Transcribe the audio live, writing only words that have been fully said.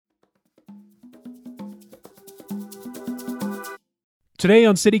Today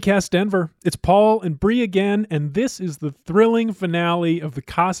on CityCast Denver, it's Paul and Bree again, and this is the thrilling finale of the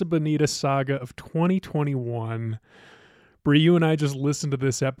Casa Bonita saga of 2021. Bree, you and I just listened to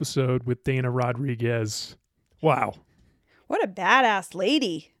this episode with Dana Rodriguez. Wow. What a badass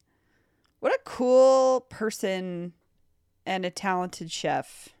lady. What a cool person and a talented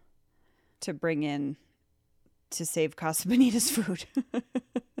chef to bring in to save Casa Bonita's food.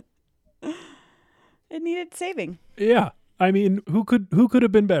 It needed saving. Yeah. I mean, who could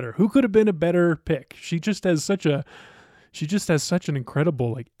have been better? Who could have been a better pick? She just has such an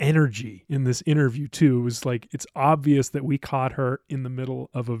incredible energy in this interview too. It was it's obvious that we caught her in the middle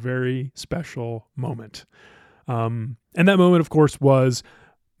of a very special moment. And that moment, of course, was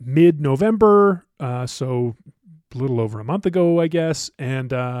mid-November, so a little over a month ago, I guess.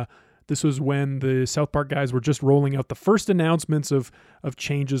 And this was when the South Park guys were just rolling out the first announcements of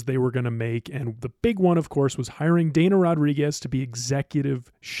changes they were going to make. And the big one, of course, was hiring Dana Rodriguez to be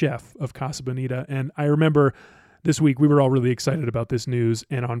executive chef of Casa Bonita. And I remember this week we were all really excited about this news.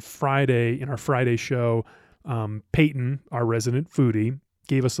 And on Friday, in our Friday show, Peyton, our resident foodie,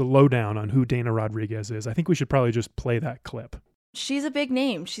 gave us a lowdown on who Dana Rodriguez is. I think we should probably just play that clip. She's a big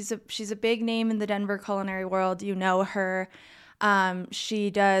name. She's a big name in the Denver culinary world. You know her. She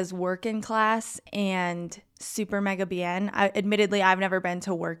does Working Class and Super Mega Bien. Admittedly, I've never been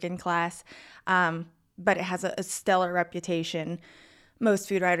to Working Class, but it has a stellar reputation. Most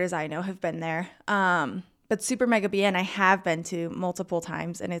food writers I know have been there. But Super Mega Bien I have been to multiple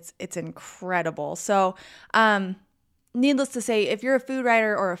times, and it's incredible. So, needless to say, if you're a food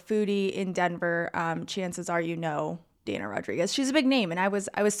writer or a foodie in Denver, chances are you know Dana Rodriguez. She's a big name, and I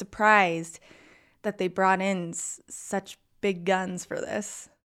was surprised that they brought in such big guns for this.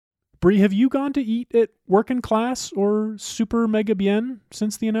 Bree, have you gone to eat at Working Class or Super Mega Bien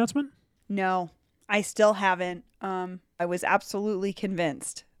since the announcement? No, I still haven't. I was absolutely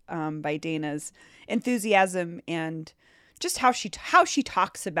convinced by Dana's enthusiasm and just how she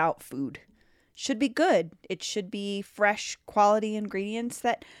talks about food. Should be good. It should be fresh, quality ingredients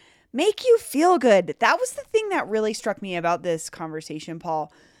that make you feel good. That was the thing that really struck me about this conversation,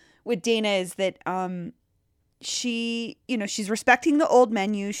 Paul, with Dana, is that she's respecting the old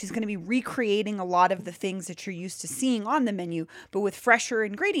menu. She's going to be recreating a lot of the things that you're used to seeing on the menu, but with fresher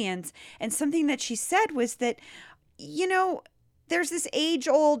ingredients. And something that she said was that, there's this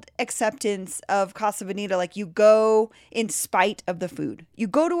age-old acceptance of Casa Bonita. You go in spite of the food. You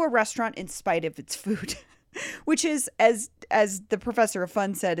go to a restaurant in spite of its food, which is, as the professor of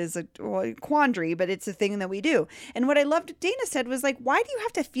fun said, is a quandary, but it's a thing that we do. And what I loved Dana said was why do you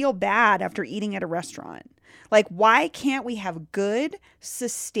have to feel bad after eating at a restaurant? Why can't we have good,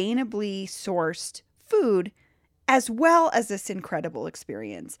 sustainably sourced food as well as this incredible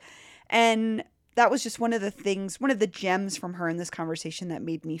experience? And that was just one of the gems from her in this conversation that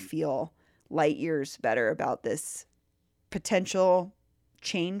made me feel light years better about this potential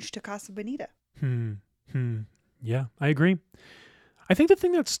change to Casa Bonita. Yeah, I agree. I think the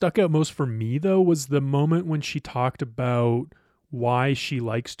thing that stuck out most for me, though, was the moment when she talked about why she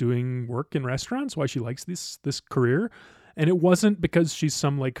likes doing work in restaurants, why she likes this career. And it wasn't because she's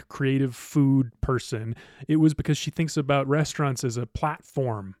some creative food person. It was because she thinks about restaurants as a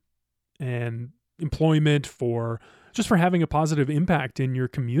platform and employment for having a positive impact in your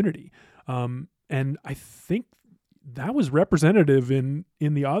community. And I think that was representative in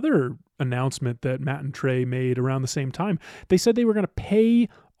the other announcement that Matt and Trey made around the same time. They said they were going to pay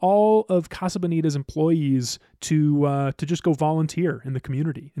all of Casa Bonita's employees to just go volunteer in the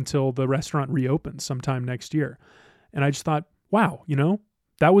community until the restaurant reopens sometime next year. And I just thought, wow,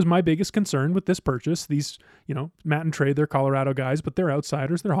 that was my biggest concern with this purchase. These, Matt and Trey, they're Colorado guys, but they're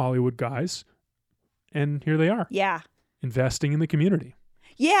outsiders. They're Hollywood guys. And here they are. Yeah. Investing in the community.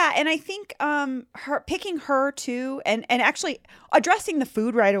 Yeah, and I think picking her too and actually addressing the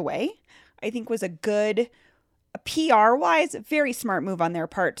food right away, I think was a good PR-wise, very smart move on their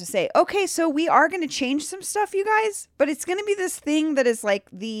part to say, okay, so we are going to change some stuff, you guys, but it's going to be this thing that is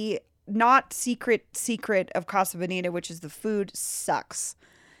the not secret of Casa Bonita, which is the food sucks.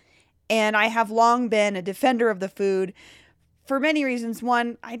 And I have long been a defender of the food for many reasons.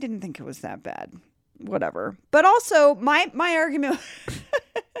 One, I didn't think it was that bad. Whatever. But also my argument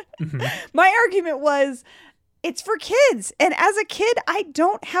my argument was it's for kids. And as a kid, I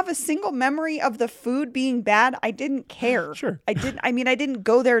don't have a single memory of the food being bad. I didn't care. Sure. I didn't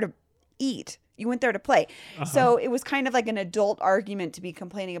go there to eat. You went there to play. Uh-huh. So it was kind of like an adult argument to be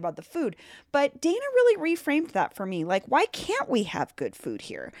complaining about the food. But Dana really reframed that for me. Why can't we have good food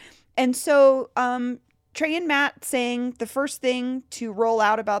here? And so Trey and Matt saying the first thing to roll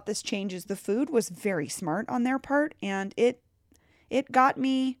out about this change is the food was very smart on their part, and it it got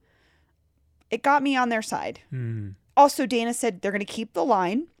me on their side. Also, Dana said they're going to keep the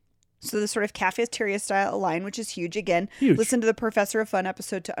line. So the sort of cafeteria style line, which is huge. Again, listen to the Professor of Fun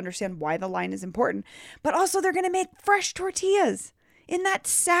episode to understand why the line is important. But also they're going to make fresh tortillas in that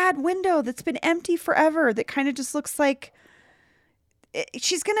sad window that's been empty forever. That kind of just looks like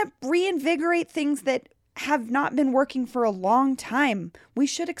she's going to reinvigorate things that have not been working for a long time. We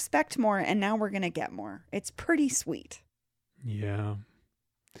should expect more, and now we're going to get more. It's pretty sweet. Yeah.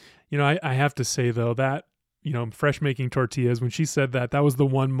 I have to say, though, that, fresh making tortillas, when she said that was the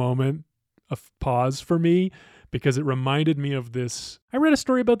one moment of pause for me, because it reminded me of this. I read a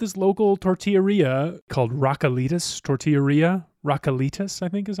story about this local tortilleria called Raquelitas Tortilleria. Raquelitas, I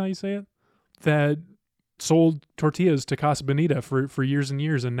think is how you say it. That sold tortillas to Casa Bonita for years and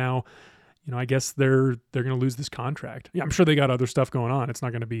years. And now, I guess they're going to lose this contract. Yeah, I'm sure they got other stuff going on. It's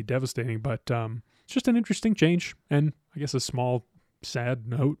not going to be devastating, but it's just an interesting change. And I guess a small, sad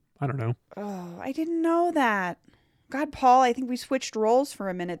note. I don't know. Oh, I didn't know that. God, Paul, I think we switched roles for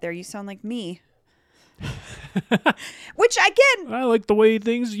a minute there. You sound like me. Which, again... I like the way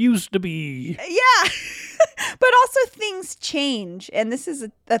things used to be. Yeah. But also things change. And this is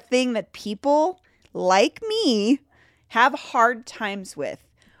a thing that people like me have hard times with.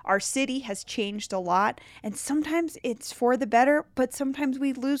 Our city has changed a lot, and sometimes it's for the better, but sometimes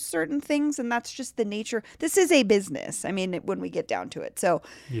we lose certain things, and that's just the nature. This is a business, when we get down to it. So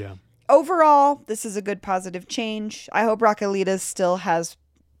yeah. Overall, this is a good positive change. I hope Raquelitas still has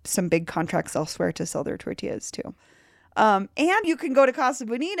some big contracts elsewhere to sell their tortillas too. And you can go to Casa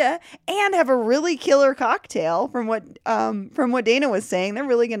Bonita and have a really killer cocktail from what Dana was saying.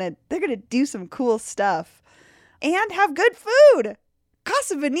 They're gonna do some cool stuff and have good food.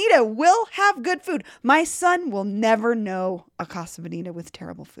 Casa Bonita will have good food. My son will never know a Casa Bonita with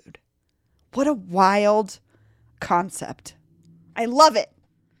terrible food. What a wild concept. I love it.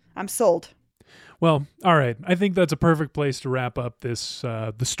 I'm sold. Well, all right. I think that's a perfect place to wrap up this,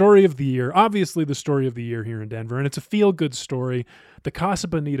 the story of the year. Obviously the story of the year here in Denver, and it's a feel-good story. The Casa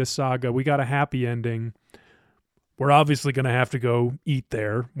Bonita saga, we got a happy ending. We're obviously going to have to go eat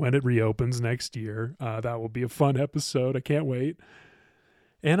there when it reopens next year. That will be a fun episode. I can't wait.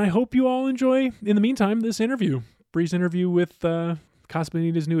 And I hope you all enjoy, in the meantime, this interview. Bree's interview with Casa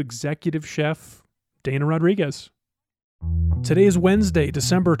Bonita's new executive chef, Dana Rodriguez. Today is Wednesday,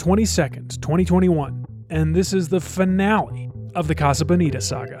 December 22nd, 2021, and this is the finale of the Casa Bonita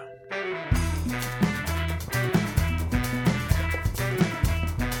saga.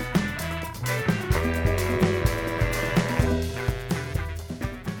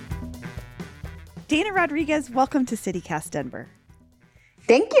 Dana Rodriguez, welcome to CityCast Denver.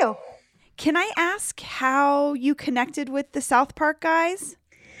 Thank you. Can I ask how you connected with the South Park guys?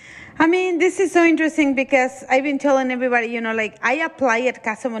 This is so interesting because I've been telling everybody, I applied at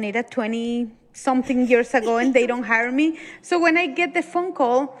Casa Bonita 20-something years ago and they don't hire me. So when I get the phone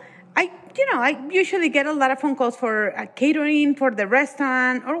call, I usually get a lot of phone calls for catering, for the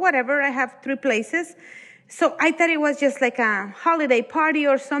restaurant or whatever. I have 3 places. So I thought it was just like a holiday party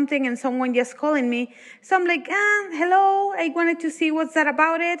or something and someone just calling me. So I'm like, hello, I wanted to see what's that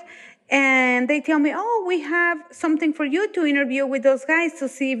about it. And they tell me, we have something for you to interview with those guys to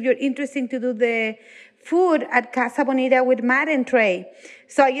see if you're interested to do the food at Casa Bonita with Matt and Trey.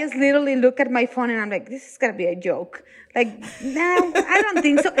 So I just literally look at my phone and I'm like, this is going to be a joke. Like, no, I don't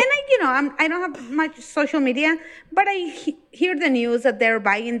think so. And I don't have much social media, but I hear the news that they're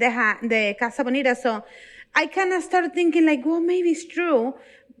buying the Casa Bonita. So I kind of started thinking like, well, maybe it's true.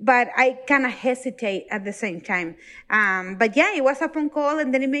 But I kind of hesitate at the same time. But yeah, it was a phone call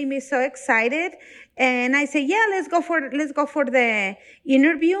and then it made me so excited. And I said, yeah, let's go for the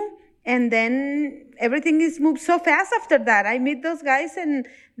interview. And then everything is moved so fast after that. I meet those guys and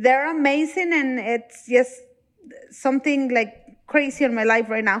they're amazing. And it's just something like crazy in my life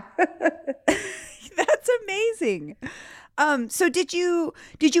right now. That's amazing. So did you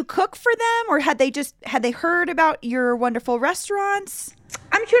cook for them or had they heard about your wonderful restaurants?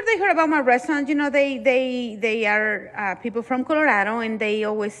 I'm sure they heard about my restaurant. They are people from Colorado and they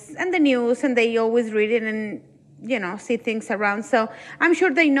always, and the news, and they always read it and, see things around. So I'm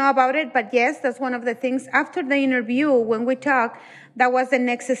sure they know about it. But yes, that's one of the things after the interview, when we talked, that was the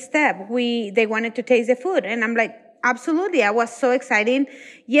next step. They wanted to taste the food. And I'm like, absolutely. I was so excited.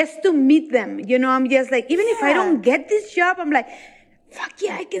 Yes, to meet them. I'm just like, even if I don't get this job, I'm like, fuck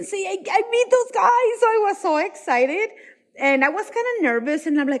yeah, I can say I meet those guys. So I was so excited. And I was kind of nervous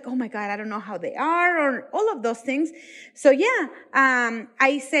and I'm like, oh my God, I don't know how they are or all of those things. So yeah,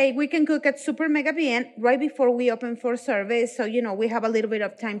 I say we can cook at Super Mega Bien right before we open for service. So, we have a little bit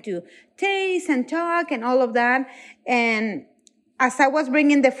of time to taste and talk and all of that. And as I was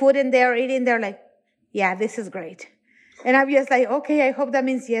bringing the food and they're eating, they're like, yeah, this is great. And I'm just like, okay, I hope that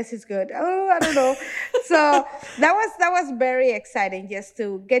means yes, it's good. Oh, I don't know. So that was very exciting, just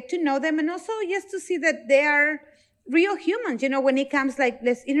to get to know them, and also just to see that they are real humans. When it comes like,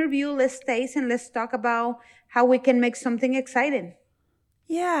 let's interview, let's taste, and let's talk about how we can make something exciting.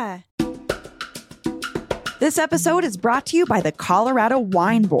 Yeah. This episode is brought to you by the Colorado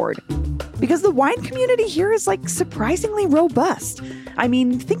Wine Board. Because the wine community here is like surprisingly robust. I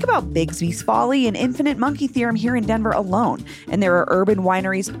mean, think about Bigsby's Folly and Infinite Monkey Theorem here in Denver alone. And there are urban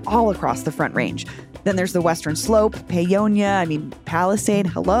wineries all across the Front Range. Then there's the Western Slope, Paonia, Palisade.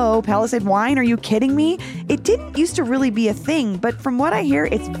 Hello, Palisade Wine, are you kidding me? It didn't used to really be a thing, but from what I hear,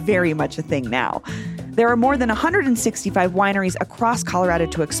 it's very much a thing now. There are more than 165 wineries across Colorado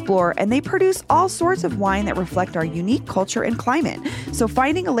to explore, and they produce all sorts of wine that reflect our unique culture and climate. So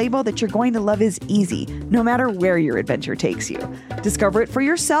finding a label that you're going to love is easy, no matter where your adventure takes you. Discover it for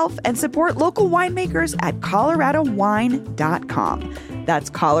yourself and support local winemakers at coloradowine.com. That's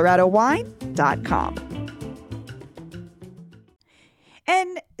coloradowine.com.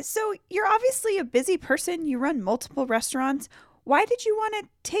 And so you're obviously a busy person. You run multiple restaurants. Why did you want to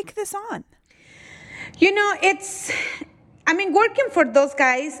take this on? Working for those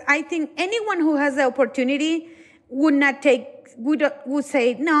guys, I think anyone who has the opportunity would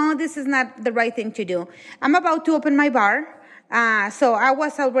say, no, this is not the right thing to do. I'm about to open my bar. So I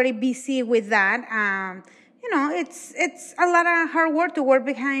was already busy with that. It's a lot of hard work to work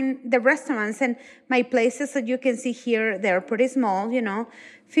behind the restaurants, and my places that you can see here, they're pretty small,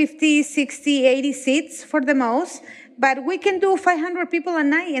 50, 60, 80 seats for the most. But we can do 500 people a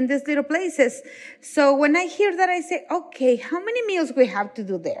night in these little places. So when I hear that, I say, okay, how many meals we have to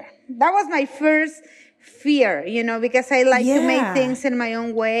do there? That was my first fear, because I like to make things in my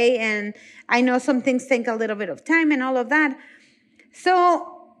own way. And I know some things take a little bit of time and all of that. So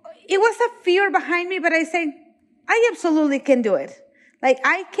it was a fear behind me, but I say, I absolutely can do it. Like,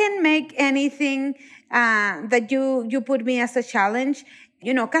 I can make anything that you put me as a challenge.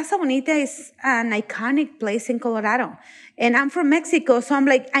 Casa Bonita is an iconic place in Colorado. And I'm from Mexico, so I'm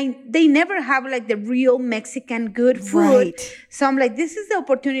like, they never have like the real Mexican good food. Right. So I'm like, this is the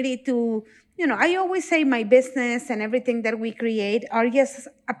opportunity to, I always say my business and everything that we create are just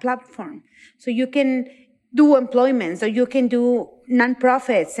a platform. So you can do employment, so you can do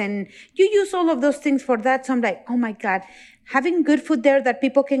nonprofits, and you use all of those things for that. So I'm like, oh my God, having good food there that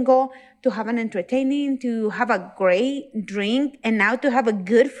people can go to have an entertaining, to have a great drink, and now to have a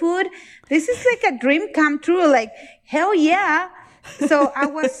good food. This is like a dream come true. Like, hell yeah. So I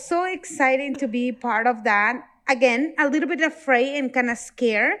was so excited to be part of that. Again, a little bit afraid and kind of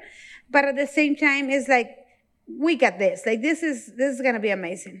scared, but at the same time, it's like, we got this. Like, this is going to be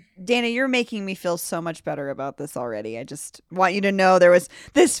amazing. Dana, you're making me feel so much better about this already. I just want you to know there was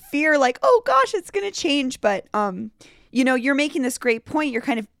this fear like, oh gosh, it's going to change. But, you're making this great point. You're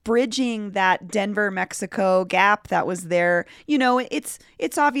kind of bridging that Denver-Mexico gap that was there.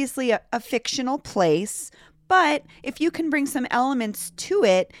 It's obviously a fictional place, but if you can bring some elements to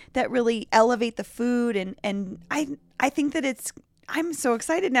it that really elevate the food, and I think that I'm so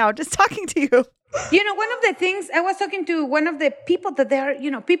excited now just talking to you. One of the things, I was talking to one of the people that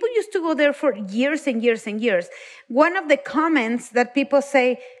people used to go there for years and years and years. One of the comments that people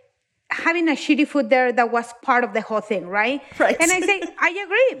say, having a shitty food there, that was part of the whole thing, right? Right. And I say, I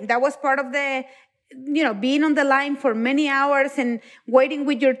agree. That was part of the, being on the line for many hours and waiting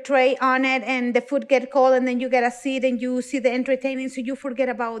with your tray on it, and the food get cold, and then you get a seat and you see the entertaining, so you forget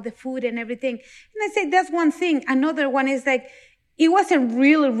about the food and everything. And I say, that's one thing. Another one is like, it wasn't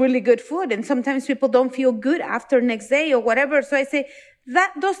really, really good food. And sometimes people don't feel good after next day or whatever. So I say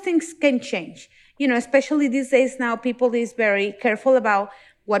that those things can change, especially these days now, people is very careful about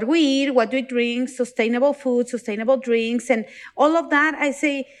what we eat, what we drink, sustainable food, sustainable drinks, and all of that. I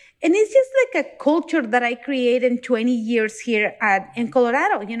say, and it's just like a culture that I created in 20 years here in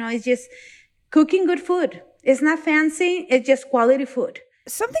Colorado. It's just cooking good food. It's not fancy. It's just quality food.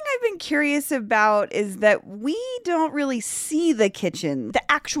 Something I've been curious about is that we don't really see the kitchen,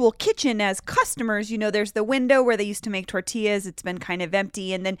 the actual kitchen as customers. There's the window where they used to make tortillas. It's been kind of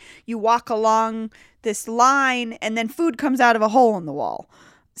empty. And then you walk along this line and then food comes out of a hole in the wall.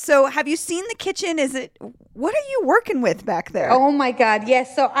 So have you seen the kitchen? What are you working with back there? Oh my God,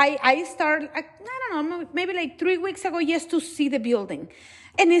 yes. So I started, I don't know, maybe like 3 weeks ago, just to see the building.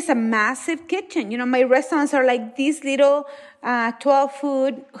 And it's a massive kitchen. My restaurants are like these little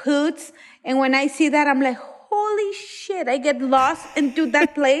 12-foot hoods. And when I see that, I'm like, holy shit, I get lost into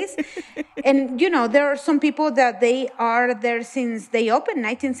that place. And, there are some people that they are there since they opened,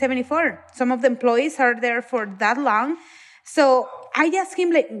 1974. Some of the employees are there for that long. So I asked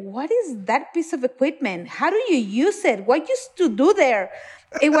him, like, what is that piece of equipment? How do you use it? What used to do there?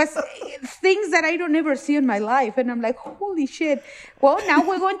 It was things that I don't ever see in my life. And I'm like, holy shit. Well, now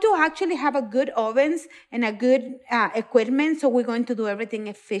we're going to actually have a good ovens and a good equipment. So we're going to do everything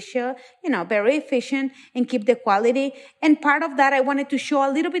efficient, very efficient, and keep the quality. And part of that, I wanted to show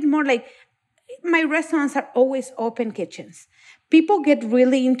a little bit more, like, my restaurants are always open kitchens. People get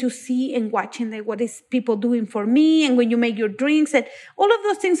really into see and watching, like, what is people doing for me, and when you make your drinks, and all of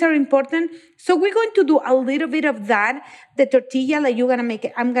those things are important. So we're going to do a little bit of that. The tortilla, like, you're gonna make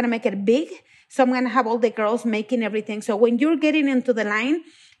it, I'm gonna make it big. So I'm gonna have all the girls making everything. So when you're getting into the line,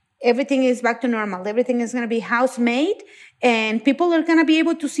 everything is back to normal. Everything is gonna be house made, and people are gonna be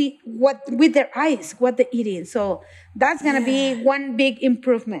able to see what with their eyes what they're eating. So that's gonna be one big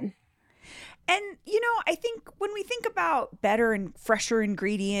improvement. And, I think when we think about better and fresher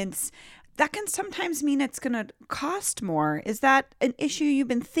ingredients, that can sometimes mean it's going to cost more. Is that an issue you've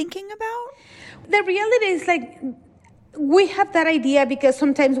been thinking about? The reality is, like, we have that idea because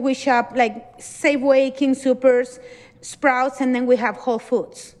sometimes we shop like Safeway, King Soopers, Sprouts, and then we have Whole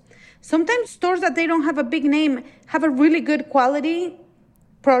Foods. Sometimes stores that they don't have a big name have a really good quality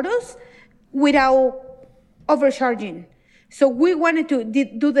produce without overcharging. So we wanted to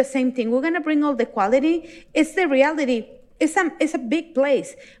do the same thing. We're going to bring all the quality. It's the reality. It's a big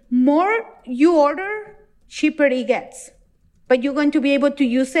place. More you order, cheaper it gets. But you're going to be able to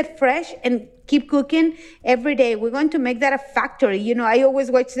use it fresh and keep cooking every day. We're going to make that a factory. I always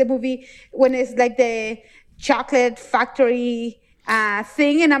watch the movie when it's like the chocolate factory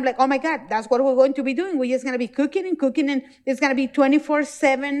thing. And I'm like, oh my God, that's what we're going to be doing. We're just going to be cooking, and it's going to be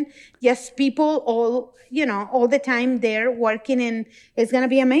 24/7. Just people all the time there working, and it's going to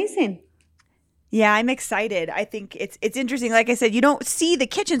be amazing. Yeah, I'm excited. I think it's interesting. Like I said, you don't see the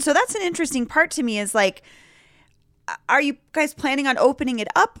kitchen. So that's an interesting part to me is like, are you guys planning on opening it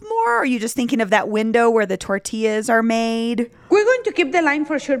up more? Or are you just thinking of that window where the tortillas are made? We're going to keep the line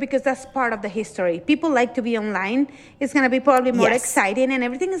for sure because that's part of the history. People like to be online. It's going to be probably more exciting, and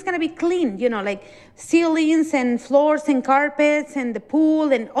everything is going to be clean, like ceilings and floors and carpets and the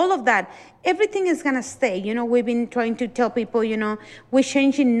pool and all of that. Everything is going to stay. We've been trying to tell people, we're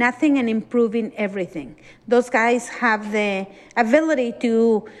changing nothing and improving everything. Those guys have the ability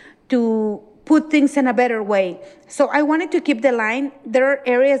to put things in a better way. So I wanted to keep the line. There are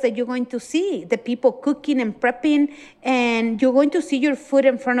areas that you're going to see the people cooking and prepping, and you're going to see your food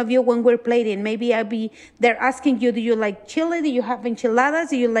in front of you when we're plating. Maybe I'll be there asking you, do you like chili? Do you have enchiladas?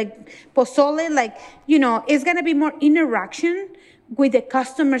 Do you like pozole? It's going to be more interaction with the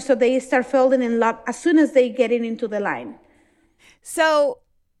customers so they start falling in love as soon as they get into the line. So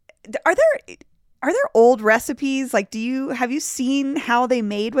are there old recipes? Like, have you seen how they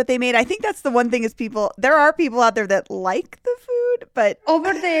made what they made? I think that's the one thing is there are people out there that like the food, but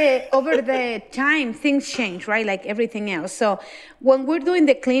over the time, things change, right? Like everything else. So when we're doing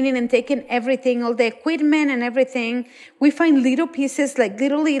the cleaning and taking everything, all the equipment and everything, we find little pieces, like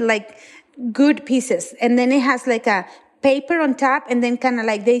literally like good pieces. And then it has like a paper on top, and then kind of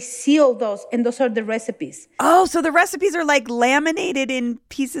like they seal those, and those are the recipes. Oh, so the recipes are like laminated in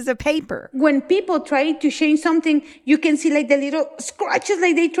pieces of paper. When people try to change something, you can see like the little scratches,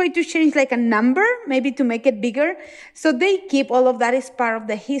 like they try to change like a number, maybe to make it bigger. So they keep all of that as part of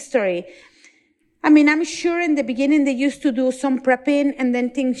the history. I mean, I'm sure in the beginning they used to do some prepping, and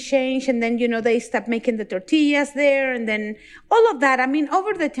then things change, and then, they stopped making the tortillas there, and then all of that. I mean,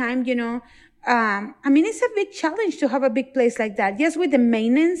 over the time, it's a big challenge to have a big place like that. Yes, with the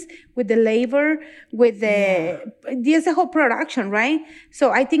maintenance, with the labor, with the whole production, right?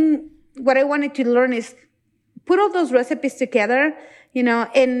 So I think what I wanted to learn is put all those recipes together,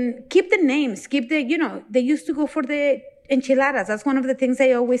 and keep the names, keep the, they used to go for the enchiladas. That's one of the things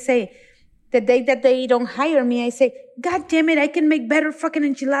I always say. The day that they don't hire me, I say, God damn it, I can make better fucking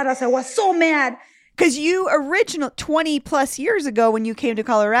enchiladas. I was so mad. Because 20 plus years ago when you came to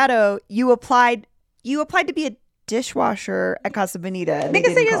Colorado, you applied to be a dishwasher at Casa Bonita.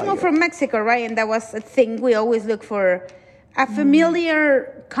 Because I just moved from Mexico, right? And that was a thing. We always look for a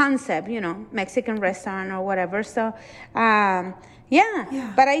familiar concept, Mexican restaurant or whatever. So,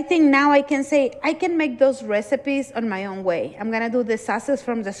 yeah. But I think now I can say I can make those recipes on my own way. I'm going to do the sauces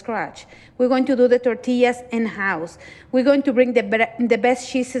from the scratch. We're going to do the tortillas in-house. We're going to bring the best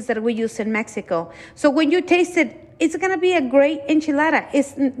cheeses that we use in Mexico. So when you taste it, it's going to be a great enchilada.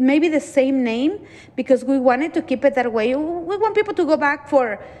 It's maybe the same name because we wanted to keep it that way. We want people to go back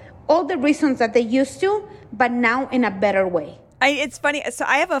for all the reasons that they used to, but now in a better way. It's funny. So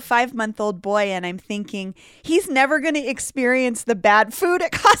I have a 5-month-old boy, and I'm thinking he's never going to experience the bad food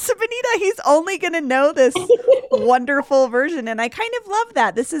at Casa Bonita. He's only going to know this wonderful version, and I kind of love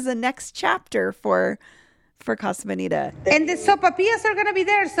that. This is a next chapter for Casa Bonita. And the sopapillas are gonna be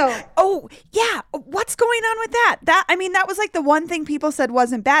there. So Oh yeah, what's going on with that? That was like the one thing people said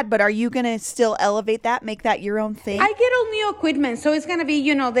wasn't bad. But are you going to still elevate that, make that your own thing? I get all new equipment, so it's gonna be,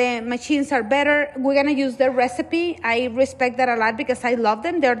 the machines are better. We're gonna use their recipe. I respect that a lot because I love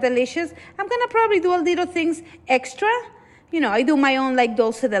them. They're delicious. I'm gonna probably do a little things extra. I do my own like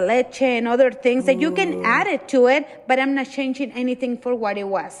dulce de leche and other things that you can add it to it, but I'm not changing anything for what it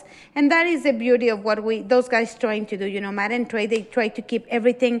was. And that is the beauty of what those guys trying to do. Matt and Trey, they try to keep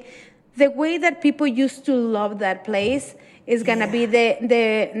everything the way that people used to love that place is gonna be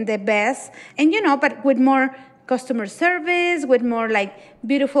the best. And but with more customer service, with more like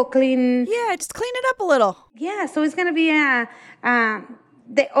beautiful, clean. Yeah, just clean it up a little. Yeah, so it's gonna be the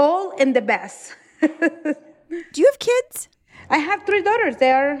all and the best. Do you have kids? I have 3 daughters.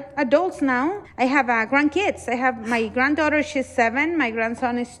 They are adults now. I have grandkids. I have my granddaughter, she's 7. My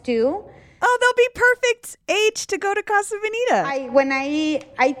grandson is 2. Oh, they'll be perfect age to go to Casa Bonita. When I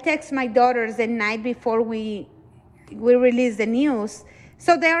text my daughters the night before we release the news,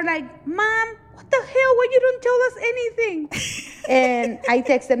 so they're like, Mom, what the hell? Why you don't tell us anything? And I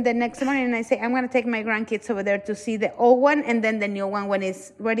text them the next morning and I say, I'm going to take my grandkids over there to see the old one and then the new one when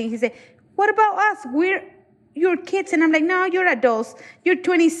it's ready. He said, what about us? We're your kids. And I'm like, no, you're adults. You're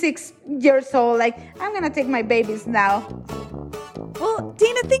 26 years old. Like, I'm going to take my babies now. Well,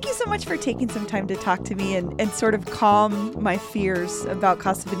 Dana, thank you so much for taking some time to talk to me and sort of calm my fears about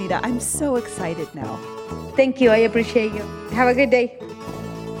Casa Bonita. I'm so excited now. Thank you. I appreciate you. Have a good day.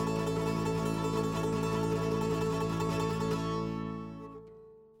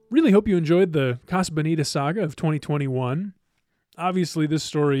 Really hope you enjoyed the Casa Bonita saga of 2021. Obviously, this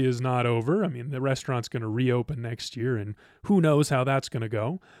story is not over. I mean, the restaurant's going to reopen next year, and who knows how that's going to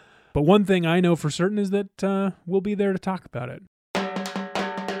go. But one thing I know for certain is that we'll be there to talk about it.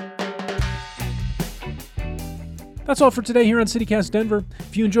 That's all for today here on CityCast Denver.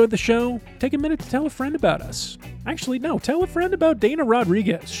 If you enjoyed the show, take a minute to tell a friend about us. Actually, no, tell a friend about Dana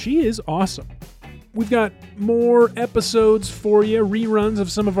Rodriguez. She is awesome. We've got more episodes for you, reruns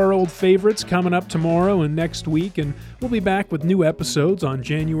of some of our old favorites coming up tomorrow and next week, and we'll be back with new episodes on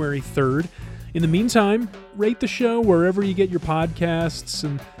January 3rd. In the meantime, rate the show wherever you get your podcasts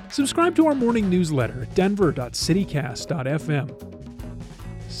and subscribe to our morning newsletter at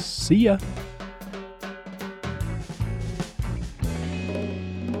denver.citycast.fm. See ya.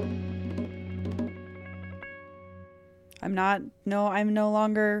 I'm no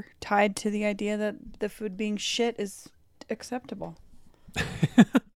longer tied to the idea that the food being shit is acceptable.